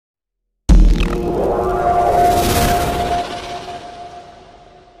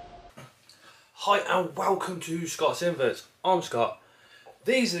and welcome to Scott's Inverts. I'm Scott.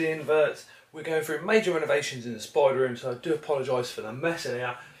 These are the inverts. We're going through major renovations in the spider room, so I do apologise for the mess in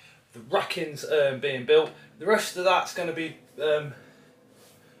here. The racking's being built. The rest of that's going to be up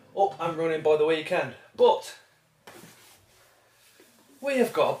and running by the weekend. But we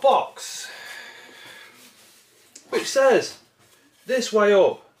have got a box which says, "This way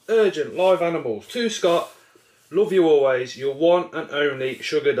up, urgent live animals. To Scott, love you always, your one and only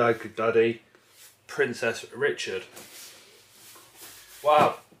sugar daddy, Princess Richard."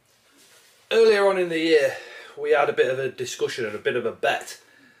 Wow. Earlier on in the year, we had a bit of a discussion and a bit of a bet.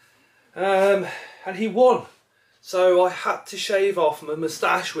 And he won. So I had to shave off my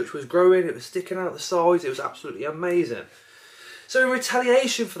moustache, which was growing, it was sticking out the sides, it was absolutely amazing. So in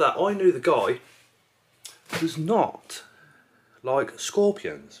retaliation for that, I knew the guy does not like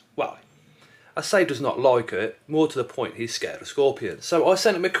scorpions. Well, I say does not like it, more to the point he's scared of scorpions. So I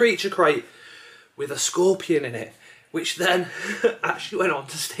sent him a creature crate with a scorpion in it, which then actually went on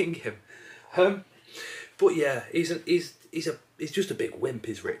to sting him. But yeah, he's just a big wimp,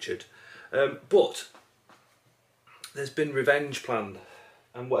 is Richard. But there's been revenge planned,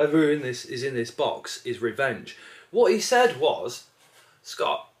 and whatever is in this box is revenge. What he said was,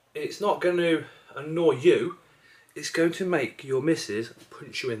 "Scott, it's not going to annoy you, it's going to make your missus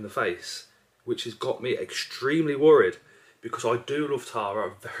punch you in the face," which has got me extremely worried, because I do love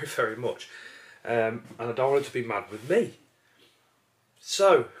Tara very, very much, and I don't want her to be mad with me.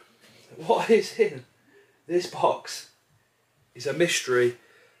 So what is in this box is a mystery.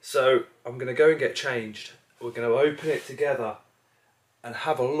 So I'm going to go and get changed. We're going to open it together and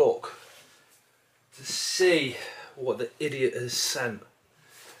have a look to see what the idiot has sent.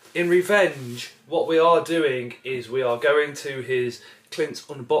 In revenge, what we are doing is we are going to his Clint's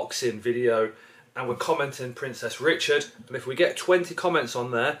unboxing video and we're commenting Princess Richard, and if we get 20 comments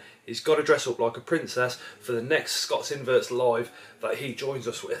on there, he's got to dress up like a princess for the next Scott's Inverts live that he joins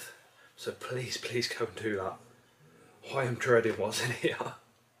us with. So please, please go and do that. I am dreading what's in here.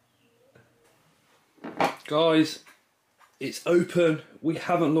 Guys, it's open. We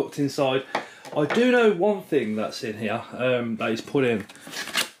haven't looked inside. I do know one thing that's in here that he's put in,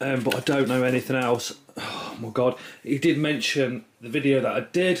 but I don't know anything else. Oh my god, he did mention the video that I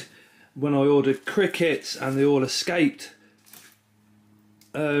did when I ordered crickets and they all escaped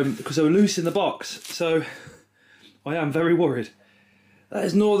because they were loose in the box. So I am very worried. That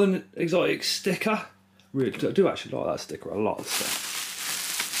is Northern Exotic sticker. Really, I do actually like that sticker a lot.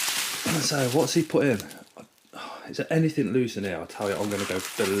 So what's he put in? Is there anything loose in here? I'll tell you, I'm going to go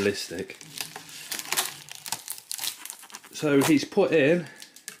ballistic. So he's put in...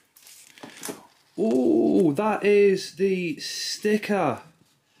 Oh, that is the sticker.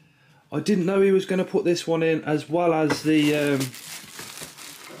 I didn't know he was going to put this one in, as well as the... I'm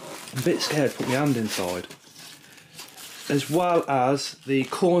a bit scared to put my hand inside. As well as the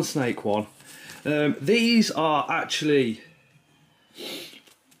corn snake one. These are actually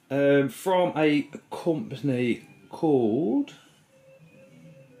from a company called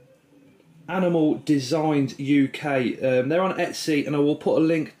Animal Designs UK. They're on Etsy, and I will put a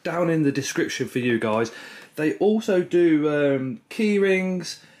link down in the description for you guys. They also do key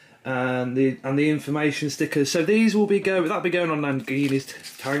rings and the information stickers. So these will be that'll be going on Nangini's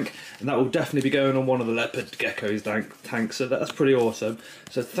tank, and that will definitely be going on one of the leopard gecko's tanks. So that's pretty awesome.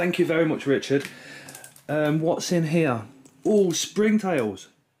 So thank you very much, Richard. What's in here? Oh, springtails.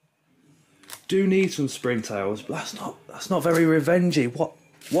 Do need some springtails, but that's not very revengey.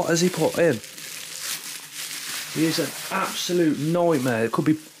 What has he put in? He is an absolute nightmare. It could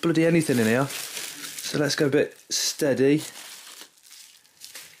be bloody anything in here. So let's go a bit steady.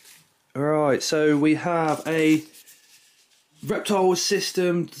 Right, so we have a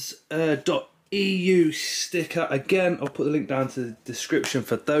reptilesystems.eu sticker. Again, I'll put the link down to the description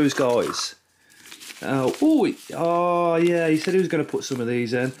for those guys. Oh yeah, he said he was going to put some of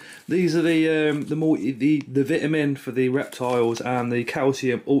these in. These are the vitamin for the reptiles and the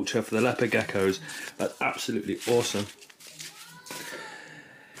calcium ultra for the leopard geckos. That's absolutely awesome.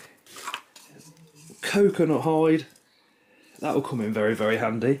 Coconut hide. That will come in very, very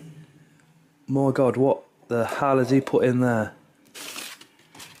handy. My god, what the hell has he put in there?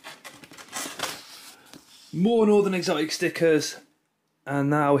 More Northern Exotic stickers, and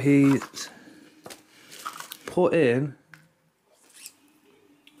now he's put in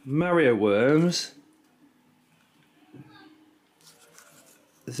Mario worms.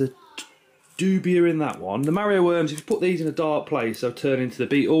 There's a dubia in that one. The Mario worms, if you put these in a dark place, they'll turn into the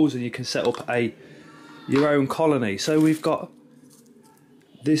beetles, and you can set up your own colony. So we've got...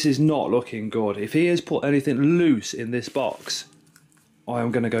 This is not looking good. If he has put anything loose in this box, I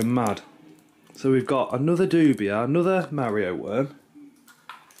am going to go mad. So we've got another dubia, another Mario worm.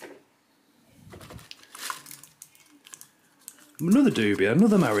 Another dubia,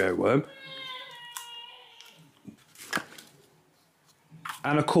 another Mario worm.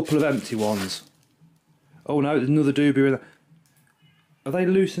 And a couple of empty ones. Oh no, there's another dubia in there. Are they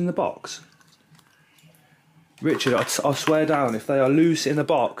loose in the box? Richard, I swear down, if they are loose in the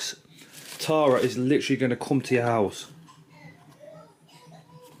box, Tara is literally going to come to your house.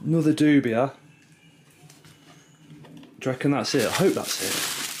 Another dubia. Do you reckon that's it? I hope that's it.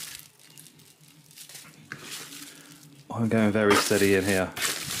 I'm going very steady in here.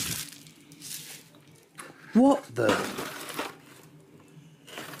 What the?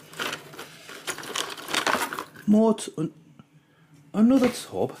 More another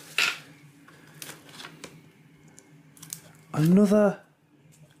tub. Another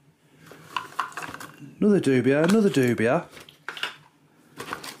dubia, another dubia.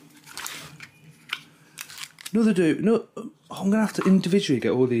 Another dubia. No, I'm gonna have to individually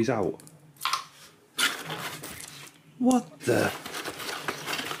get all these out. What the?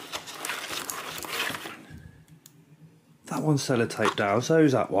 That one's sellotape down, so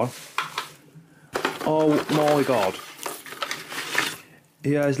is that one. Oh my god.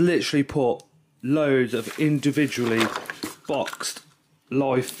 He has literally put loads of individually boxed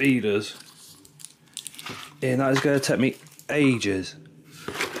live feeders in. That is going to take me ages.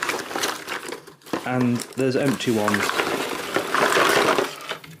 And there's empty ones.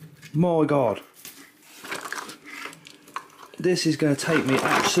 My god. This is going to take me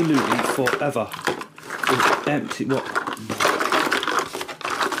absolutely forever. With empty what?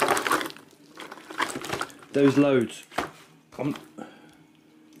 Those loads.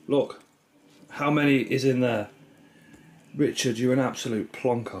 Look, how many is in there? Richard, you're an absolute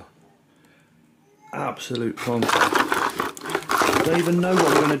plonker. Absolute plonker. I don't even know what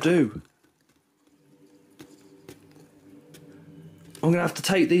I'm going to do. I'm going to have to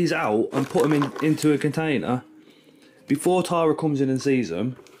take these out and put them into a container before Tara comes in and sees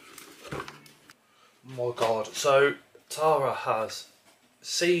them. Oh my god. So, Tara has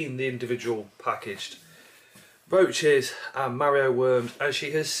seen the individual packaged roaches and Mario worms, and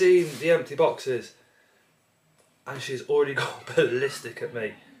she has seen the empty boxes, and she's already gone ballistic at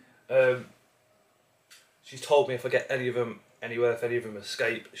me. She's told me if I get any of them anywhere, if any of them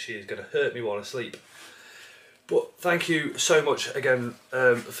escape, she is going to hurt me while asleep. But thank you so much again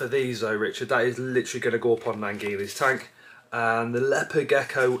for these though, Richard. That is literally going to go up on Nangili's tank, and the leopard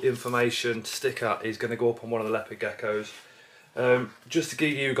gecko information sticker is going to go up on one of the leopard geckos. Just to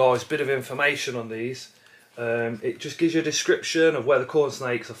give you guys a bit of information on these. It just gives you a description of where the corn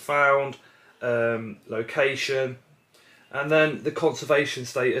snakes are found, location, and then the conservation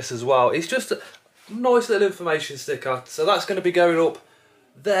status as well. It's just a nice little information sticker. So that's going to be going up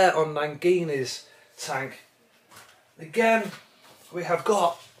there on Nangini's tank. Again, we have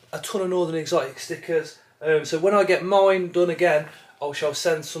got a ton of Northern Exotic stickers. So when I get mine done again, I shall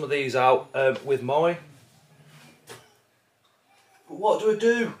send some of these out with mine. But what do I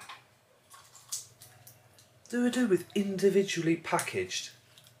do? Do I do with individually packaged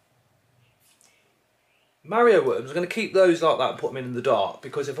Mario worms? I'm going to keep those like that and put them in the dark,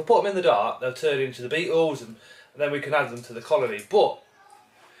 because if I put them in the dark they'll turn into the beetles, and then we can add them to the colony. But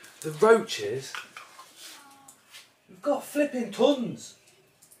the roaches, we've got flipping tons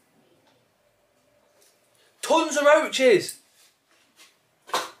of roaches.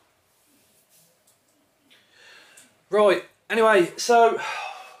 Right, anyway, so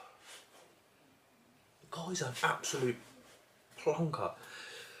guy's an absolute plonker.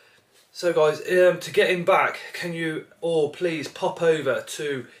 So guys, to get him back, can you all please pop over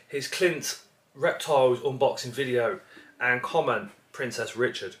to his Clint Reptiles unboxing video and comment Princess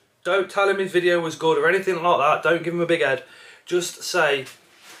Richard. Don't tell him his video was good or anything like that. Don't give him a big head. Just say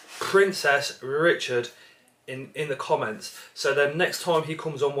Princess Richard in the comments. So then next time he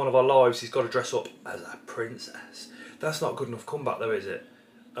comes on one of our lives, he's got to dress up as a princess. That's not good enough comeback though, is it?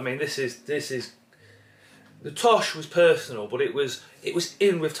 I mean, this is the tosh was personal, but it was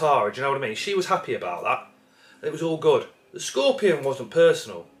in with Tara, do you know what I mean? She was happy about that. It was all good. The scorpion wasn't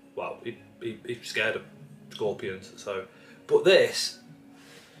personal. Well, he's scared of scorpions, so. But this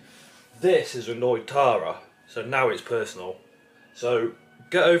has annoyed Tara, so now it's personal. So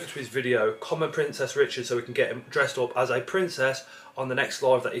get over to his video, comment Princess Richard, so we can get him dressed up as a princess on the next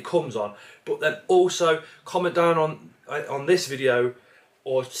live that he comes on. But then also comment down on this video,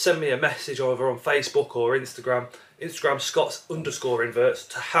 or send me a message over on Facebook or Instagram Scots_inverts,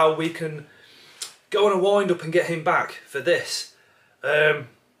 to how we can go on a wind up and get him back for this. I'm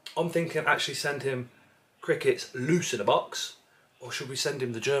thinking actually send him crickets loose in a box, or should we send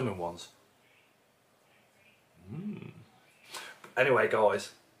him the German ones? Anyway,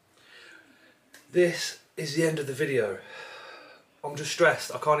 guys, this is the end of the video. I'm just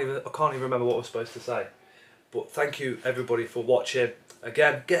stressed. I can't even remember what I was supposed to say. But thank you everybody for watching.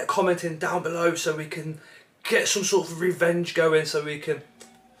 Again, get commenting down below so we can get some sort of revenge going, so we can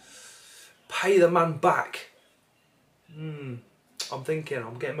pay the man back. I'm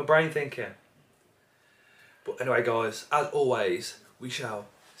getting my brain thinking. But anyway, guys, as always, we shall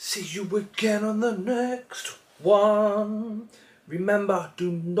see you again on the next one. Remember,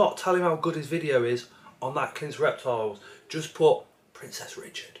 do not tell him how good his video is on Atkins Reptiles. Just put Princess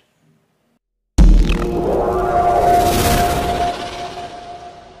Richard.